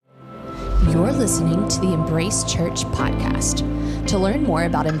You're listening to the Embrace Church podcast. To learn more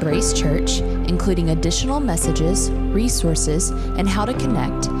about Embrace Church, including additional messages, resources, and how to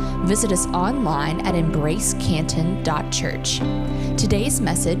connect, visit us online at embracecanton.church. Today's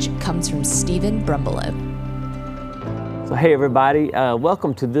message comes from Stephen Brumbelow. So hey everybody,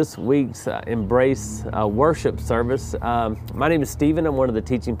 welcome to this week's Embrace worship service. My name is Stephen. I'm one of the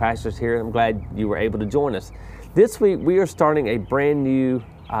teaching pastors here. I'm glad you were able to join us. This week we are starting a brand new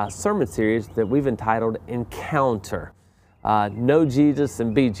sermon series that we've entitled Encounter. Know Jesus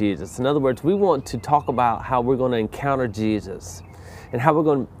and be Jesus. In other words, we want to talk about how we're going to encounter Jesus and how we're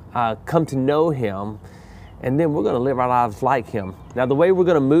going to come to know Him, and then we're going to live our lives like Him. Now, the way we're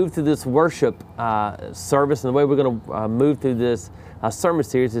going to move through this worship service and the way we're going to move through this sermon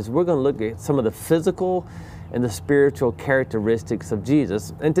series is we're going to look at some of the physical and the spiritual characteristics of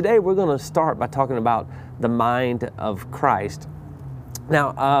Jesus. And today we're going to start by talking about the mind of Christ.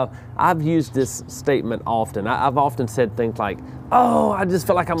 Now, I've used this statement often. I've often said things like, "Oh, I just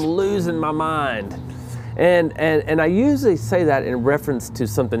feel like I'm losing my mind." And I usually say that in reference to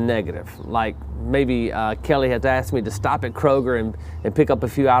something negative. Like maybe Kelly has asked me to stop at Kroger and pick up a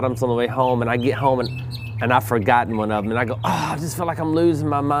few items on the way home, and I get home and I've forgotten one of them, and I go, "Oh, I just feel like I'm losing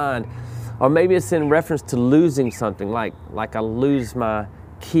my mind." Or maybe it's in reference to losing something, like I lose my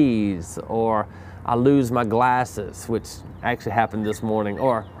keys, or I lose my glasses, which actually happened this morning,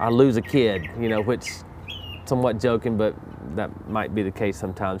 or I lose a kid, which somewhat joking, but that might be the case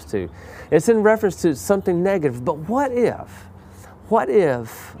sometimes too. It's in reference to something negative, but what if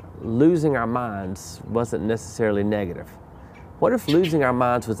losing our minds wasn't necessarily negative? What if losing our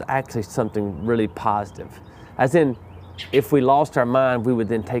minds was actually something really positive? As in, if we lost our mind, we would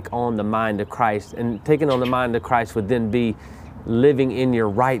then take on the mind of Christ, and taking on the mind of Christ would then be living in your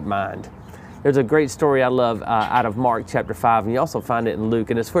right mind. There's a great story I love out of Mark chapter 5, and you also find it in Luke,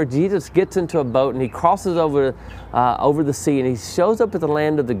 and it's where Jesus gets into a boat and he crosses over the sea, and he shows up at the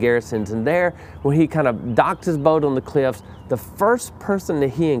land of the Gerasenes, and there, when he kind of docks his boat on the cliffs, the first person that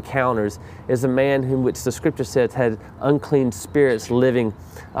he encounters is a man whom which the scripture says had unclean spirits living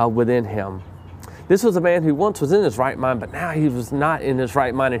within him. This was a man who once was in his right mind, but now he was not in his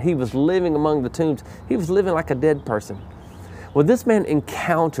right mind, and he was living among the tombs. He was living like a dead person. Well, this man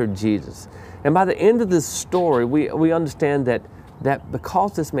encountered Jesus. And by the end of this story, we understand that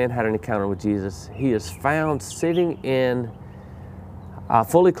because this man had an encounter with Jesus, he is found sitting in,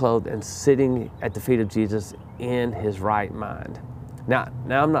 fully clothed and sitting at the feet of Jesus in his right mind. Now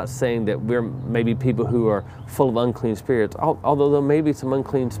I'm not saying that we're maybe people who are full of unclean spirits, although there may be some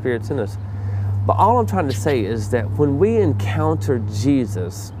unclean spirits in us. But all I'm trying to say is that when we encounter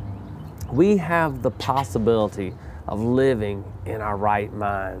Jesus, we have the possibility of living in our right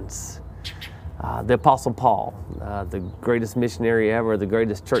minds. The Apostle Paul, the greatest missionary ever, the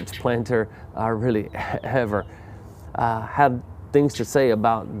greatest church planter really ever, had things to say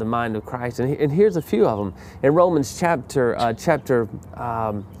about the mind of Christ. And here's a few of them. In Romans chapter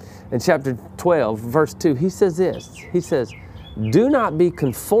 12, verse 2, he says this. He says, "Do not be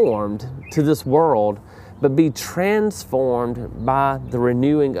conformed to this world, but be transformed by the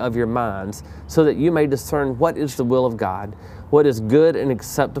renewing of your minds, so that you may discern what is the will of God, what is good and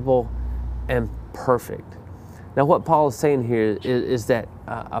acceptable and perfect." Now, what Paul is saying here is that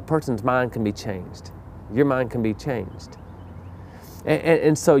a person's mind can be changed. Your mind can be changed.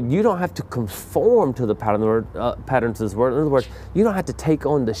 And so you don't have to conform to the patterns of this world. In other words, you don't have to take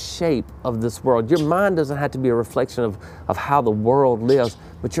on the shape of this world. Your mind doesn't have to be a reflection of how the world lives,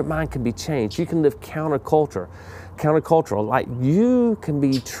 but your mind can be changed. You can live countercultural. Like, you can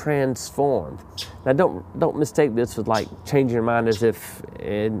be transformed. Now, don't mistake this with like changing your mind as if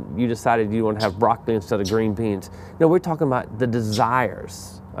you decided you want to have broccoli instead of green beans. No, we're talking about the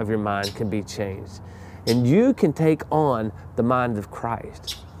desires of your mind can be changed. And you can take on the mind of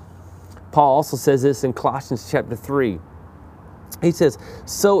Christ. Paul also says this in Colossians chapter 3. He says,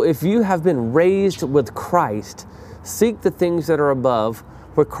 "So if you have been raised with Christ, seek the things that are above,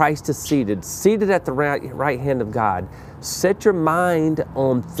 where Christ is seated at the right hand of God. Set your mind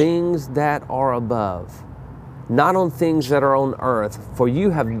on things that are above, not on things that are on earth, for you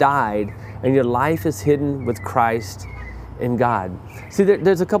have died, and your life is hidden with Christ in God." See,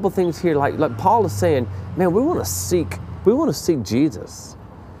 there's a couple things here, like Paul is saying, man, we want to seek Jesus.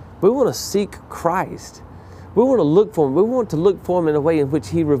 We want to seek Christ. We want to look for Him. We want to look for Him in a way in which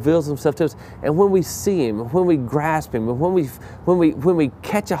He reveals Himself to us. And when we see Him, when we grasp Him, and when we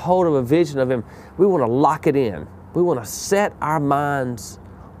catch a hold of a vision of Him, we want to lock it in. We want to set our minds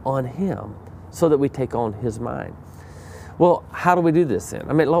on Him so that we take on His mind. Well, how do we do this then?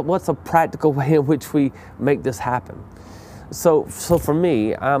 I mean, what's a practical way in which we make this happen? So for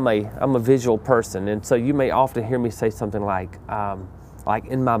me, I'm a visual person, and so you may often hear me say something like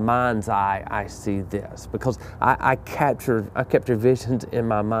in my mind's eye, I see this, because I capture visions in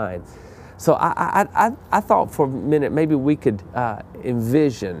my mind. So I thought for a minute maybe we could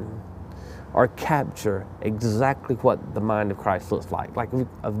envision or capture exactly what the mind of Christ looks like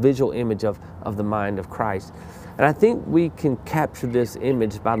a visual image of the mind of Christ. And I think we can capture this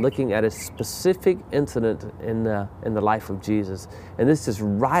image by looking at a specific incident in the life of Jesus. And this is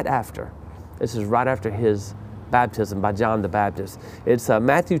right after his baptism by John the Baptist. It's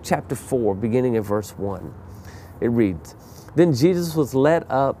Matthew chapter 4, beginning at verse 1. It reads, "Then Jesus was led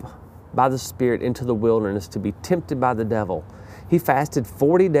up by the Spirit into the wilderness to be tempted by the devil. He fasted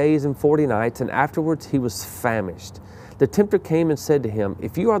 40 days and 40 nights, and afterwards he was famished. The tempter came and said to him,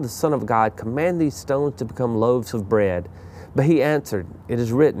 'If you are the Son of God, command these stones to become loaves of bread.' But he answered, 'It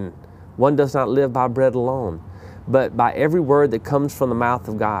is written, one does not live by bread alone, but by every word that comes from the mouth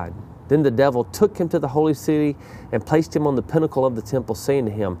of God.' Then the devil took him to the holy city and placed him on the pinnacle of the temple, saying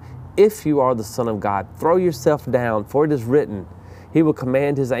to him, 'If you are the Son of God, throw yourself down, for it is written, He will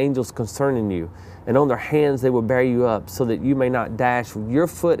command His angels concerning you, and on their hands they will bear you up, so that you may not dash your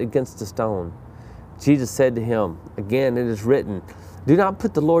foot against a stone.' Jesus said to him, 'Again it is written, do not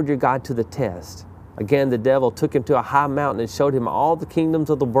put the Lord your God to the test.' Again the devil took him to a high mountain and showed him all the kingdoms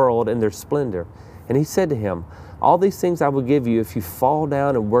of the world and their splendor. And he said to him, 'All these things I will give you if you fall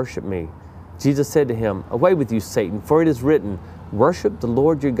down and worship me.' Jesus said to him, 'Away with you, Satan, for it is written, worship the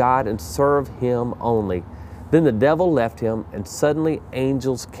Lord your God and serve Him only.' Then the devil left him, and suddenly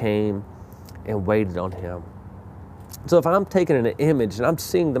angels came and waited on him." So if I'm taking an image and I'm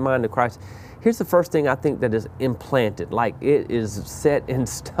seeing the mind of Christ, here's the first thing I think that is implanted, like it is set in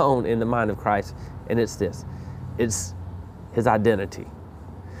stone in the mind of Christ, and it's this. It's His identity.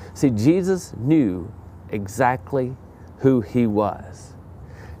 See, Jesus knew exactly who He was.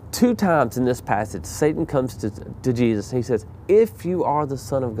 2 times in this passage, Satan comes to Jesus and he says, "If you are the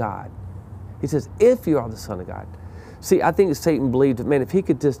Son of God." He says, "If you are the Son of God." See, I think Satan believed, man, if he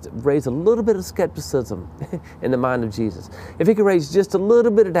could just raise a little bit of skepticism in the mind of Jesus, if he could raise just a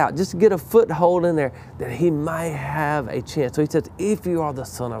little bit of doubt, just to get a foothold in there, that he might have a chance. So he says, "If you are the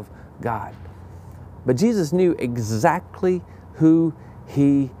Son of God." But Jesus knew exactly who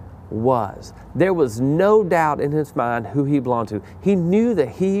He was. There was no doubt in His mind who He belonged to. He knew that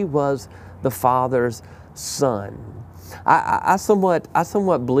He was the Father's Son. I somewhat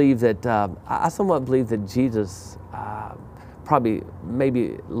believe that Jesus probably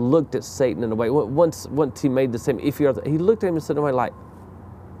maybe looked at Satan in a way. Once he made the same, he looked at him and said, like,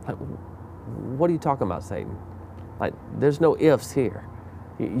 "What are you talking about, Satan? Like, there's no ifs here."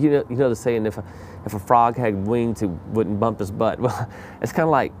 You know the saying, if a frog had wings, he wouldn't bump his butt. Well, it's kind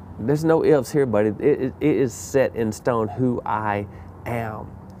of like, there's no ifs here, but it is set in stone who I am.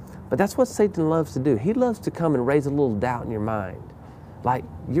 But that's what Satan loves to do. He loves to come and raise a little doubt in your mind. Like,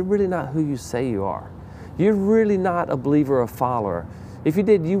 you're really not who you say you are. You're really not a believer or a follower. If you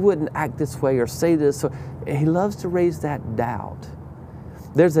did, you wouldn't act this way or say this. So he loves to raise that doubt.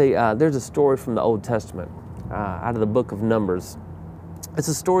 There's a story from the Old Testament, out of the book of Numbers. It's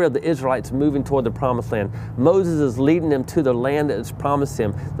a story of the Israelites moving toward the promised land. Moses is leading them to the land that is promised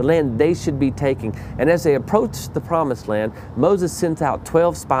them, the land they should be taking. And as they approach the promised land, Moses sends out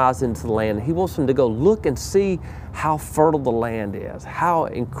 12 spies into the land. He wants them to go look and see how fertile the land is, how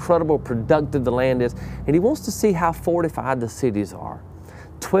incredible, productive the land is. And he wants to see how fortified the cities are.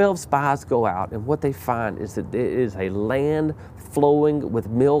 12 spies go out, and what they find is that it is a land flowing with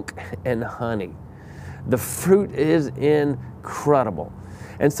milk and honey. The fruit is incredible.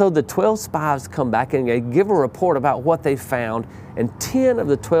 And so the 12 spies come back and they give a report about what they found, and 10 of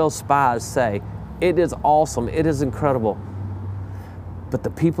the 12 spies say, "It is awesome, it is incredible, but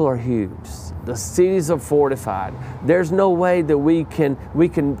the people are huge. The cities are fortified. There's no way that we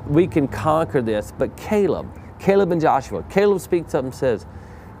can conquer this." But Caleb and Joshua, Caleb speaks up and says,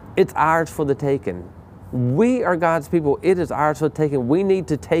 "It's ours for the taking. We are God's people. It is ours for the taking. We need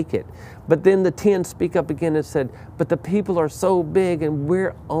to take it." But then the 10 speak up again and said, "But the people are so big and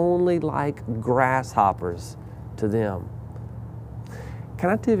we're only like grasshoppers to them." Can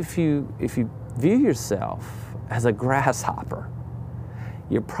I tell you, if you view yourself as a grasshopper,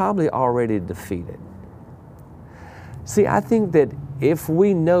 you're probably already defeated. See, I think that if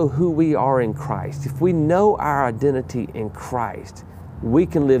we know who we are in Christ, if we know our identity in Christ, we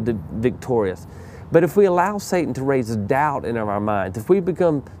can live victorious. But if we allow Satan to raise doubt in our minds, if we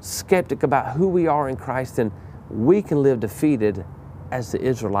become skeptic about who we are in Christ, then we can live defeated as the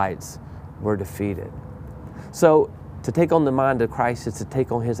Israelites were defeated. So to take on the mind of Christ is to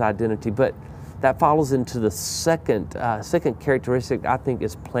take on His identity. But that follows into the second characteristic I think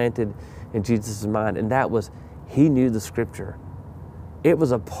is planted in Jesus' mind, and that was he knew the Scripture. It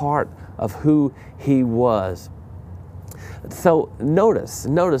was a part of who he was. So notice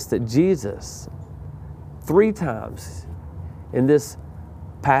that Jesus, 3 times in this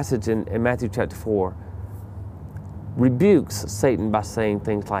passage in Matthew chapter 4, rebukes Satan by saying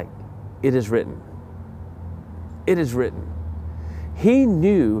things like, "It is written." It is written. He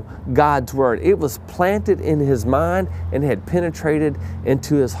knew God's word. It was planted in his mind and had penetrated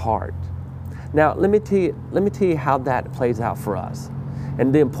into his heart. Now, let me tell you how that plays out for us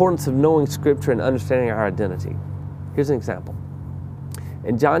and the importance of knowing Scripture and understanding our identity. Here's an example.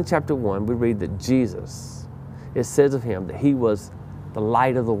 In John chapter 1, we read that Jesus, it says of him that he was the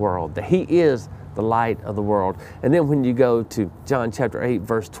light of the world, that he is the light of the world. And then when you go to John chapter 8,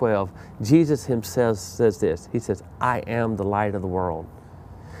 verse 12, Jesus himself says this. He says, "I am the light of the world."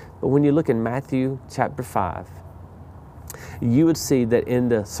 But when you look in Matthew chapter 5, you would see that in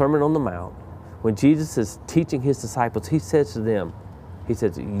the Sermon on the Mount, when Jesus is teaching his disciples, he says to them, he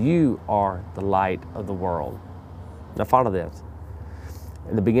says, "You are the light of the world." Now follow this.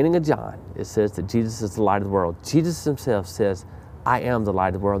 In the beginning of John, it says that Jesus is the light of the world. Jesus himself says, "I am the light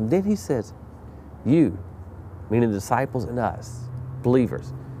of the world." And then he says, "You," meaning the disciples and us,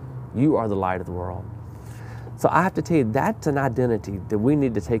 believers, "you are the light of the world." So I have to tell you, that's an identity that we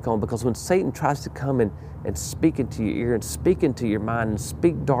need to take on, because when Satan tries to come in and speak into your ear and speak into your mind and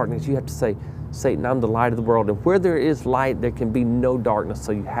speak darkness, you have to say, "Satan, I'm the light of the world. And where there is light, there can be no darkness,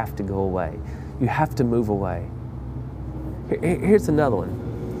 so you have to go away. You have to move away." Here's another one.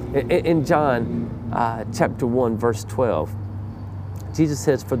 In John chapter 1, verse 12, Jesus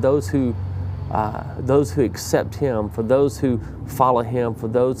says, for those who accept him, for those who follow him, for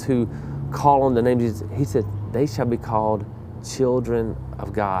those who call on the name of Jesus, he said, they shall be called children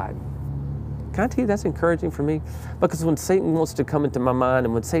of God. Can I tell you that's encouraging for me? Because when Satan wants to come into my mind,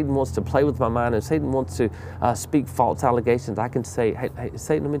 and when Satan wants to play with my mind, and Satan wants to speak false allegations, I can say, hey,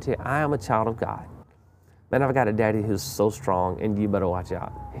 Satan, let me tell you, I am a child of God. Man, I've got a daddy who's so strong, and you better watch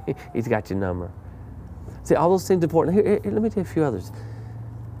out. He's got your number. See, all those things are important. Here, let me tell you a few others.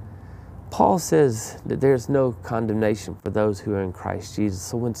 Paul says that there's no condemnation for those who are in Christ Jesus.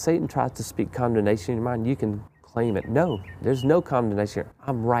 So when Satan tries to speak condemnation in your mind, you can claim it. No, there's no condemnation.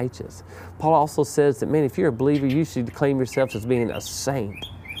 I'm righteous. Paul also says that, man, if you're a believer, you should claim yourself as being a saint,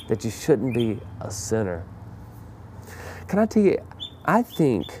 that you shouldn't be a sinner. Can I tell you, I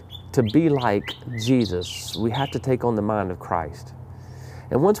think to be like Jesus, we have to take on the mind of Christ.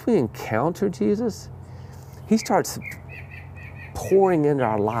 And once we encounter Jesus, he starts pouring into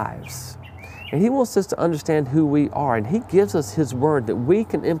our lives. And he wants us to understand who we are. And he gives us his word that we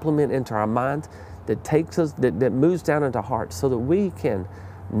can implement into our minds, that takes us, that moves down into our hearts, so that we can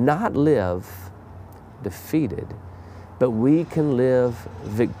not live defeated, but we can live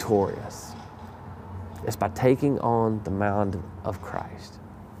victorious. It's by taking on the mind of Christ.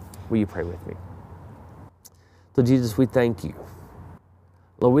 Will you pray with me? So Jesus, we thank you.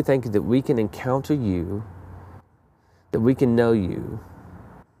 Lord, we thank you that we can encounter you, that we can know you,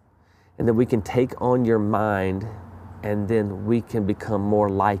 and that we can take on your mind, and then we can become more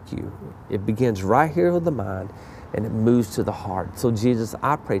like you. It begins right here with the mind, and it moves to the heart. So Jesus,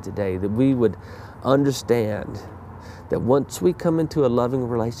 I pray today that we would understand that once we come into a loving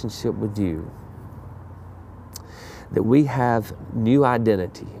relationship with you, that we have new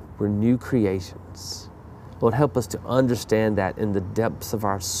identity. We're new creations. Lord, help us to understand that in the depths of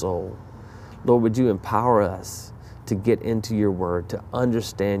our soul. Lord, would you empower us to get into your word, to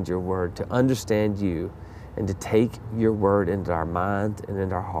understand your word, to understand you, and to take your word into our minds and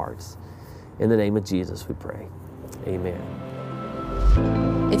into our hearts. In the name of Jesus, we pray. Amen.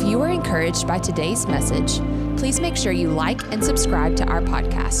 If you were encouraged by today's message, please make sure you like and subscribe to our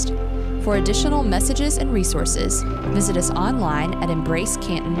podcast. For additional messages and resources, visit us online at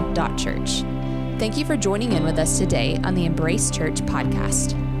embracecanton.church. Thank you for joining in with us today on the Embrace Church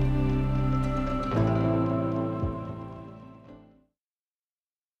podcast.